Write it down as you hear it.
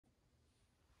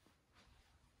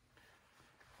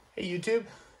Hey YouTube,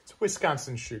 it's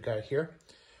Wisconsin Shoe Guy here.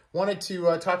 Wanted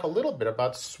to talk a little bit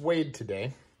about suede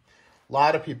today. A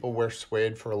lot of people wear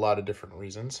suede for a lot of different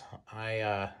reasons.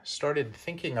 I started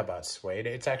thinking about suede.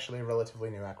 It's actually a relatively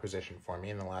new acquisition for me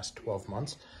in the last 12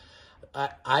 months.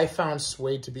 I found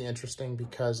suede to be interesting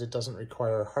because it doesn't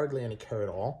require hardly any care at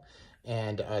all,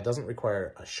 and it doesn't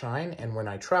require a shine, and when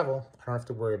I travel, I don't have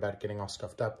to worry about getting all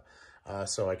scuffed up.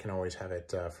 So I can always have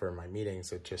it for my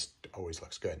meetings. It just always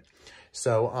looks good.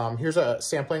 So here's a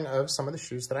sampling of some of the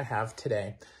shoes that I have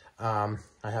today. I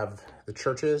have the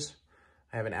Churches,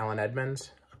 I have an Allen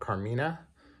Edmonds, a Carmina,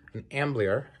 an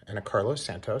Ambler, and a Carlos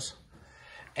Santos.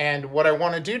 And what I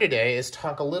want to do today is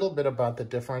talk a little bit about the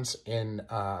difference in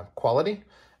quality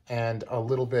and a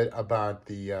little bit about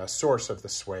the source of the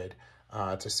suede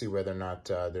to see whether or not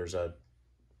there's a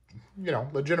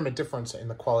legitimate difference in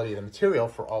the quality of the material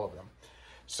for all of them.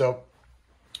 So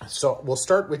we'll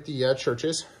start with the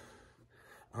Churches.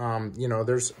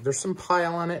 There's some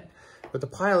pile on it, but the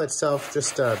pile itself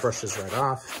just brushes right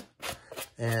off,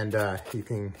 and you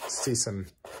can see some,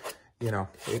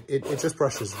 it just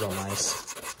brushes real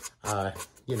nice. I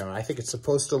think it's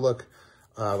supposed to look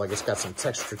like it's got some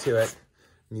texture to it.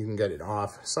 You can get it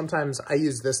off. Sometimes I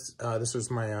use this. This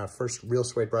was my first real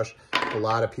suede brush. A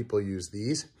lot of people use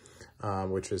these.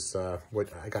 Which is what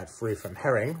I got free from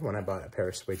Herring when I bought a pair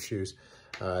of suede shoes.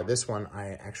 This one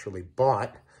I actually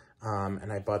bought,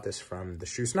 and I bought this from the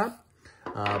Shoe Snob.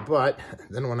 But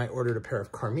then when I ordered a pair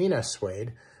of Carmina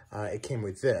suede, it came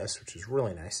with this, which is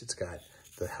really nice. It's got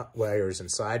the wires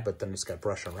inside, but then it's got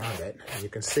brush around it. And you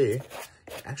can see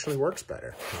it actually works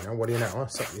better. What do you know?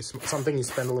 Something you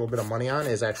spend a little bit of money on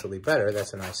is actually better.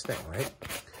 That's a nice thing, right?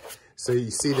 So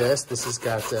you see this. This has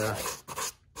got...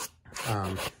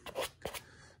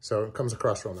 So it comes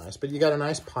across real nice, but you got a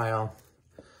nice pile.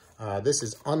 This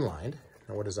is unlined.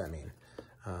 Now, what does that mean?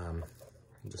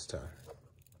 Just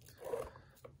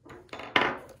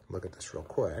look at this real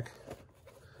quick.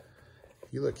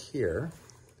 If you look here,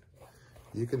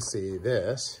 you can see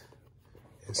this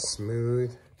is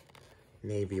smooth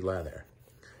navy leather.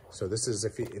 So this is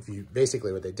if you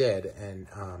basically what they did, and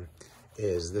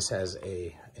is this has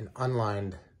an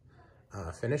unlined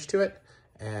finish to it.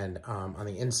 And on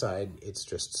the inside, it's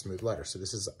just smooth leather. So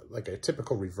this is like a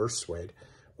typical reverse suede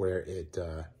where it,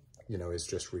 is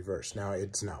just reversed. Now,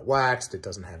 it's not waxed. It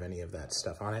doesn't have any of that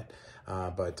stuff on it.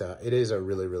 But it is a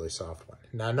really, really soft one.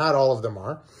 Now, not all of them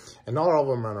are. And not all of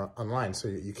them are unlined, so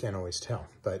you can't always tell.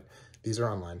 But these are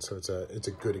unlined, so it's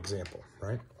a good example,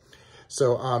 right?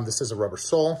 So this is a rubber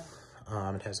sole.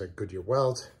 It has a Goodyear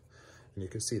welt. And you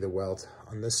can see the welt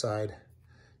on this side.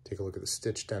 Take a look at the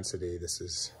stitch density. This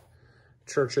is...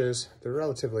 Churches. They're a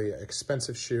relatively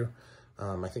expensive shoe.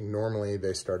 I think normally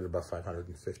they start at about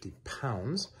 550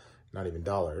 pounds, not even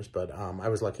dollars, but I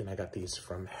was lucky and I got these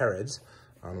from Harrods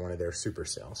on one of their super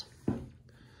sales.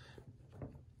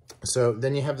 So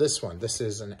then you have this one. This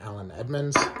is an Allen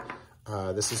Edmonds.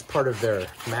 This is part of their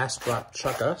Mass Drop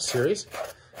Chukka series.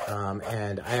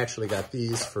 And I actually got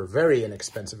these for a very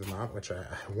inexpensive amount, which I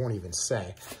won't even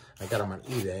say. I got them on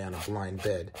eBay on a blind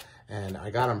bid, and I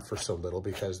got them for so little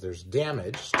because there's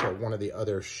damage to one of the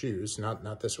other shoes,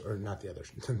 not this, or not the other,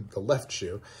 the left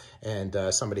shoe, and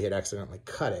somebody had accidentally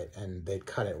cut it, and they'd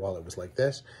cut it while it was like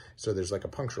this, so there's like a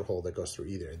puncture hole that goes through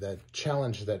either. The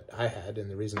challenge that I had, and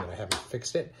the reason that I haven't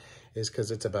fixed it, is because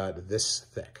it's about this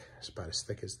thick. It's about as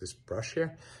thick as this brush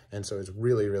here, and so it's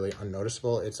really, really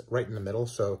unnoticeable. It's right in the middle,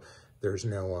 so there's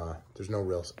no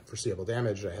real foreseeable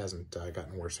damage. It hasn't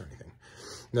gotten worse or anything.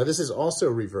 Now this is also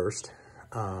reversed,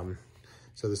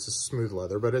 so this is smooth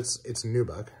leather, but it's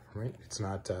nubuck, right? It's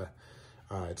not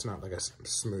like a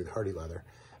smooth hardy leather,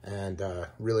 and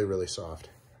really, really soft.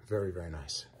 Very, very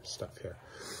nice stuff here.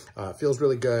 Feels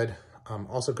really good.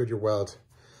 Also Goodyear welt.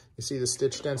 You see the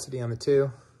stitch density on the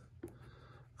two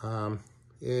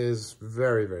is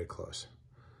very, very close.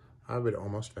 I would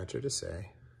almost venture to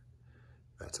say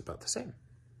that's about the same.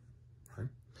 Right?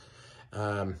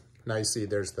 Now you see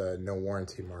there's the no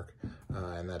warranty mark,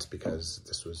 and that's because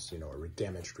this was, a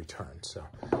damaged return. So,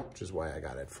 which is why I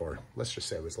got it for, let's just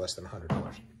say it was less than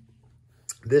 $100.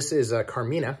 This is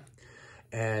Carmina,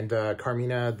 and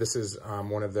Carmina, this is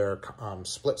one of their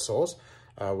split soles.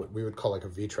 We would call like a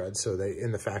V-tread. So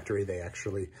in the factory, they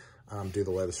actually do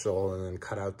the leather sole and then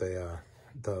cut out the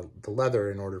leather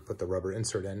in order to put the rubber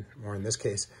insert in, or in this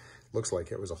case, looks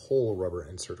like it was a whole rubber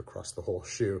insert across the whole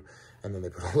shoe, and then they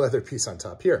put a leather piece on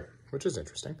top here, which is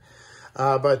interesting.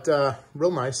 But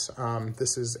real nice.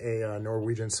 This is a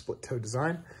Norwegian split-toe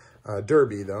design.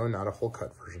 Derby, though, not a whole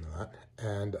cut version of that.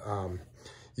 And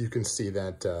you can see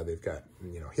that they've got,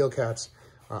 heel caps.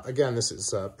 Again, this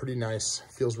is pretty nice,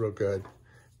 feels real good.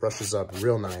 brushes up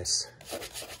real nice.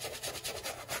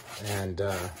 And,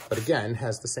 but again,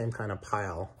 has the same kind of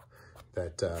pile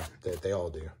that they all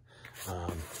do.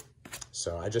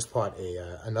 So I just bought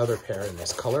another pair in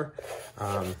this color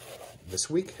this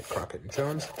week at Crockett &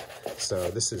 Jones. So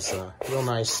this is a real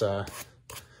nice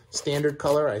standard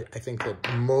color. I think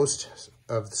that most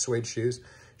of the Suede shoes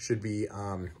should be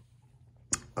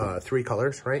 3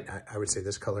 colors, right? I would say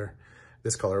this color,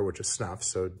 which is snuff,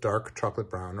 so dark chocolate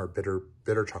brown or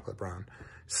bitter chocolate brown,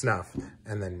 snuff,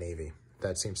 and then navy.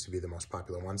 That seems to be the most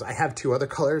popular ones. I have 2 other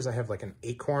colors. I have like an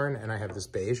acorn and I have this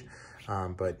beige,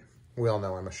 but we all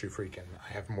know I'm a shoe freak and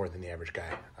I have more than the average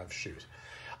guy of shoes.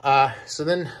 So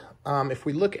then if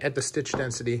we look at the stitch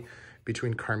density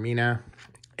between Carmina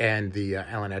and the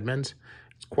Allen Edmonds,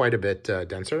 it's quite a bit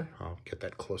denser. I'll get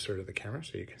that closer to the camera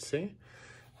so you can see.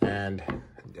 And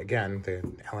again, the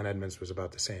Allen Edmonds was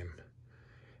about the same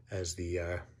as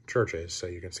the Churches, so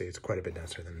you can see it's quite a bit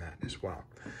denser than that as well.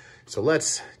 So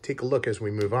let's take a look as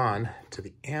we move on to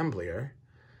the Ambler,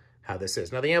 how this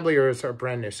is. Now the Amblers are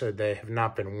brand new, so they have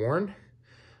not been worn,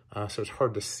 so it's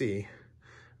hard to see,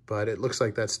 but it looks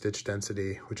like that stitch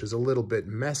density, which is a little bit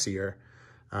messier,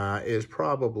 is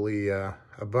probably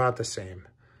about the same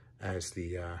as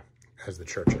the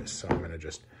Churches. So I'm going to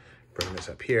just bring this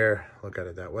up here, look at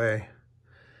it that way.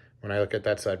 When I look at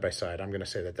that side by side, I'm going to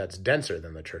say that that's denser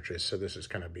than the Churches, so this is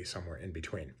going to be somewhere in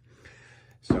between.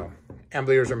 So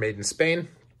Amblers are made in Spain.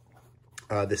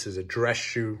 This is a dress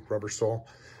shoe rubber sole,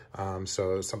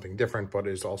 so something different, but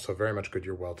is also very much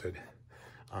Goodyear welted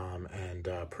and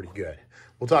pretty good.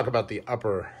 We'll talk about the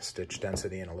upper stitch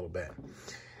density in a little bit.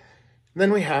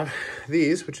 Then we have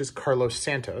these, which is Carlos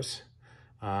Santos,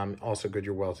 also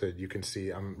Goodyear welted. You can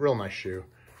see real nice shoe.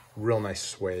 Real nice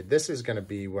suede. This is going to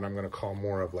be what I'm going to call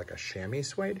more of like a chamois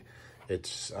suede.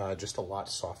 It's just a lot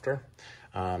softer.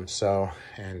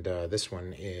 This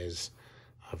one is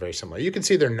very similar. You can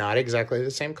see they're not exactly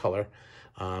the same color.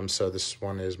 So this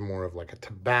one is more of like a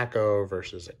tobacco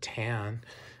versus a tan.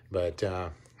 But,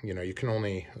 you know, you can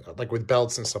only, like with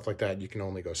belts and stuff like that, you can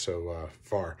only go so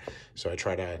far. So I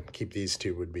try to keep these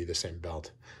two would be the same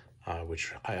belt,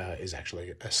 which is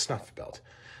actually a snuff belt.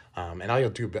 And I'll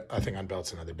do a thing on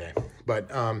belts another day. But,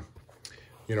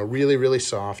 you know, really, really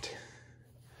soft.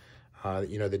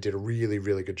 You know, they did a really,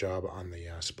 really good job on the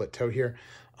split toe here.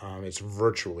 It's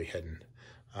virtually hidden,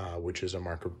 which is a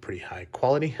mark of pretty high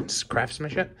quality. It's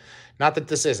craftsmanship. Not that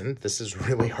this isn't. This is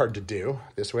really hard to do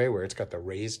this way, where it's got the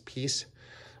raised piece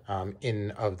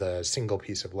in of the single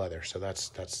piece of leather. So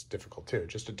that's difficult too.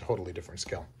 Just a totally different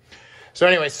skill. So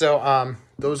anyway, so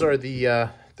those are the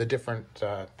different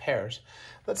pairs.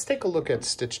 Let's take a look at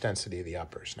stitch density of the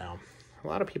uppers. Now, a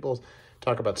lot of people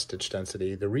talk about stitch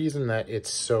density. The reason that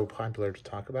it's so popular to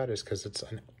talk about is because it's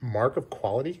a mark of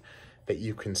quality that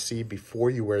you can see before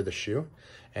you wear the shoe,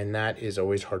 and that is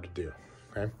always hard to do,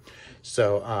 okay?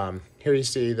 So here you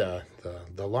see the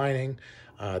lining.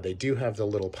 They do have the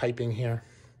little piping here.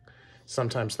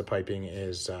 Sometimes the piping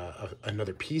is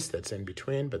another piece that's in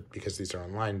between, but because these are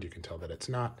unlined, you can tell that it's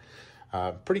not.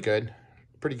 Pretty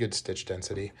good stitch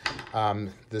density.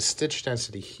 The stitch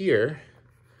density here,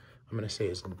 I'm going to say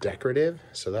is decorative,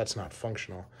 so that's not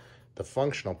functional. The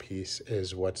functional piece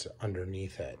is what's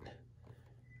underneath it.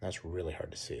 That's really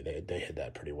hard to see. They hid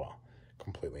that pretty well,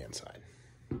 completely inside.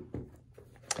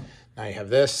 Now you have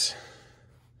this.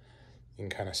 You can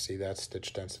kind of see that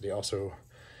stitch density, also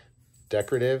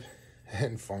decorative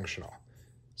and functional.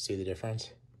 See the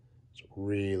difference? It's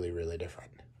really, really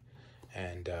different.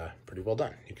 And pretty well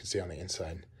done. You can see on the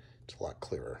inside, it's a lot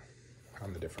clearer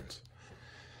on the difference.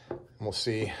 And we'll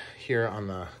see here on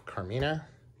the Carmina,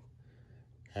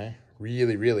 okay,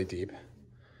 really, really deep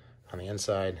on the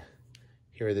inside.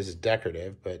 Here, this is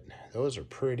decorative, but those are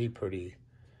pretty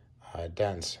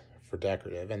dense for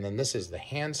decorative. And then this is the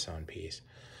hand sewn piece,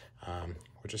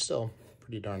 which is still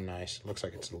pretty darn nice. Looks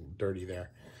like it's a little dirty there.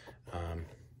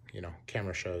 You know,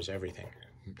 camera shows everything.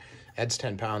 Adds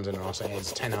 10 pounds and it also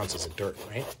adds 10 ounces of dirt,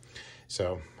 right?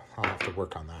 So I'll have to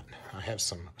work on that. I have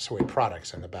some Suede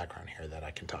products in the background here that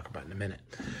I can talk about in a minute.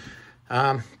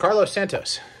 Carlos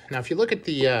Santos. Now, if you look at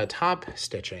the top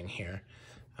stitching here,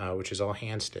 which is all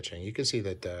hand stitching, you can see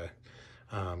that the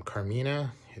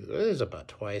Carmina is about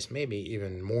twice, maybe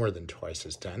even more than twice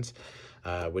as dense,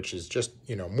 which is just,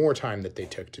 you know, more time that they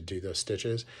took to do those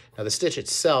stitches. Now, the stitch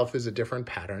itself is a different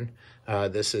pattern.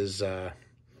 This is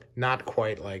not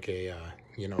quite like a,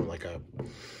 you know, like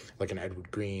an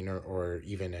Edward Green or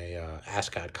even a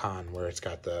Ascot Con, where it's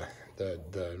got the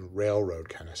railroad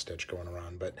kind of stitch going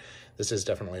around, but this is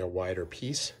definitely a wider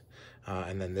piece,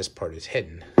 and then this part is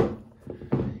hidden.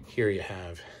 Here you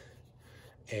have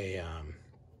a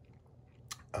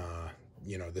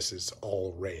you know, this is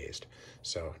all raised.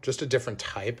 So just a different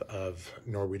type of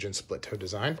Norwegian split toe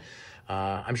design.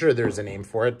 I'm sure there's a name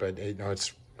for it, but you know,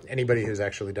 it's anybody who's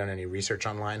actually done any research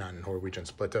online on Norwegian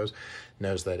split toes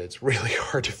knows that it's really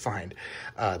hard to find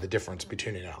the difference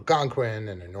between an Algonquin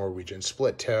and a Norwegian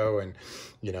split toe. And,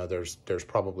 you know, there's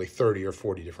probably 30 or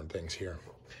 40 different things here.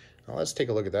 Now let's take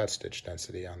a look at that stitch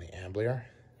density on the ambler.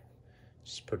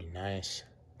 It's pretty nice.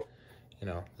 You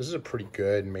know, this is a pretty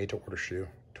good made-to-order shoe.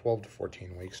 12 to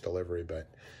 14 weeks delivery, but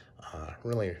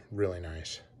really, really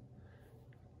nice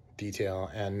detail,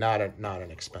 and not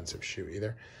an expensive shoe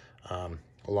either.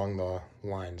 Along the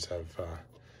lines of,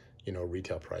 you know,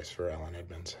 retail price for Allen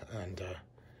Edmonds, and,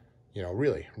 you know,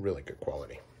 really, really good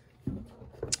quality.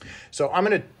 So I'm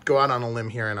going to go out on a limb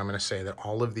here, and I'm going to say that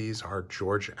all of these are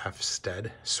George F.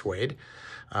 Stead suede.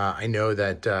 I know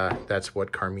that that's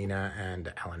what Carmina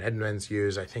and Allen Edmonds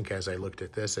use. I think as I looked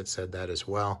at this, it said that as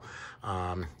well.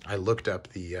 I looked up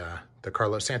the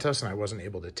Carlos Santos, and I wasn't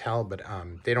able to tell, but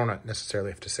they don't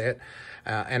necessarily have to say it.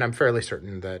 And I'm fairly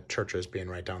certain that Churches, being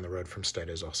right down the road from Stead,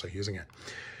 is also using it.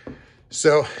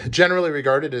 So generally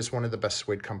regarded as one of the best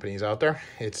suede companies out there.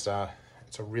 It's a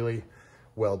really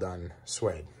well done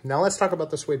suede. Now let's talk about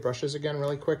the suede brushes again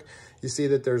really quick. You see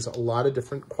that there's a lot of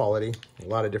different quality, a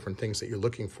lot of different things that you're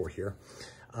looking for here.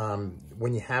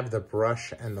 When you have the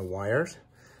brush and the wires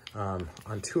on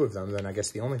two of them, then I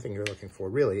guess the only thing you're looking for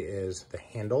really is the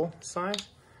handle size.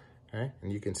 Okay?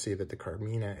 And you can see that the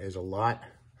Carmina is a lot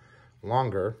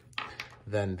longer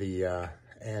than the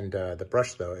the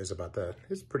brush though is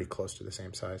is pretty close to the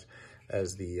same size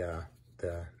as the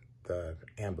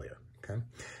Ambler. Okay.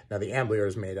 Now the Ambler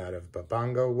is made out of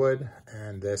Babango wood,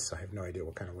 and this, I have no idea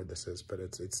what kind of wood this is, but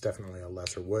it's definitely a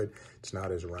lesser wood. It's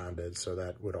not as rounded, so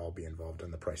that would all be involved in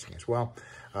the pricing as well.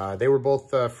 They were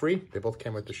both free. They both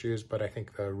came with the shoes, but I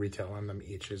think the retail on them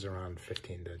each is around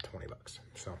 15 to 20 bucks.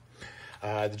 So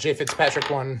the J.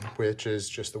 Fitzpatrick one, which is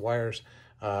just the wires,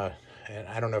 and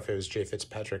I don't know if it was J.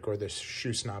 Fitzpatrick or this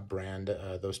Shoe Snob brand.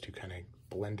 Those two kind of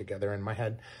blend together in my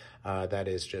head. That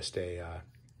is just a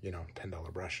you know,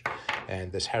 $10 brush.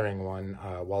 And this Herring one,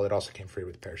 while it also came free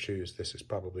with a pair of shoes, this is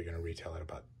probably going to retail at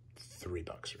about $3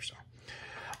 or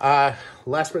so.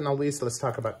 Last but not least, let's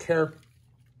talk about care.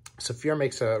 Saphir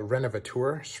makes a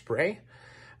Renovateur spray,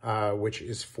 which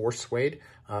is for suede,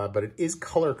 but it is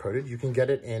color-coded. You can get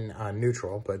it in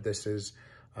neutral, but this is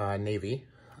navy.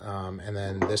 And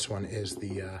then this one is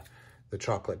the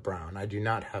chocolate brown. I do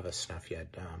not have a snuff yet.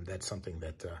 That's something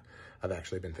that I've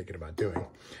actually been thinking about doing.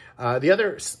 The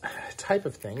other type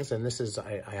of things, and this is,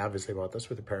 I obviously bought this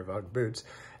with a pair of Ugg boots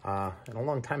and a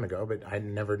long time ago, but I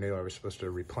never knew I was supposed to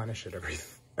replenish it every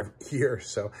year.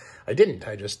 So I didn't.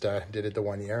 I just did it the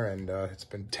 1 year, and it's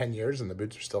been 10 years and the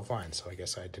boots are still fine. So I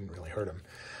guess I didn't really hurt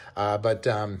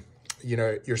them. You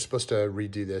know, you're supposed to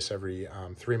redo this every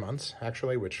 3 months,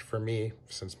 actually, which for me,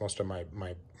 since most of my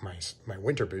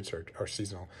winter boots are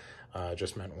seasonal,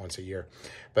 just meant once a year.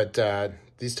 But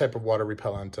these type of water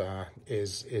repellent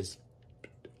is,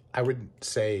 I would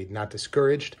say, not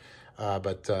discouraged,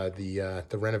 but the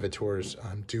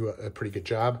Renovateurs do a pretty good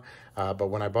job.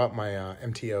 But when I bought my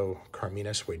MTO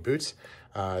Carmina suede boots,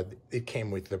 it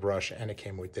came with the brush, and it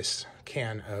came with this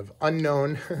can of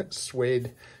unknown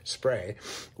suede spray,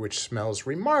 which smells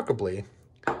remarkably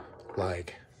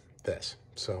like this.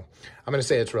 So I'm going to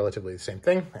say it's relatively the same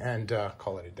thing, and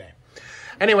call it a day.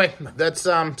 Anyway, that's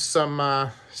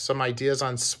some ideas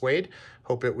on suede.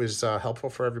 Hope it was helpful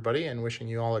for everybody, and wishing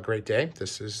you all a great day.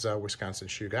 This is Wisconsin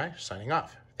Shoe Guy signing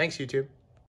off. Thanks, YouTube.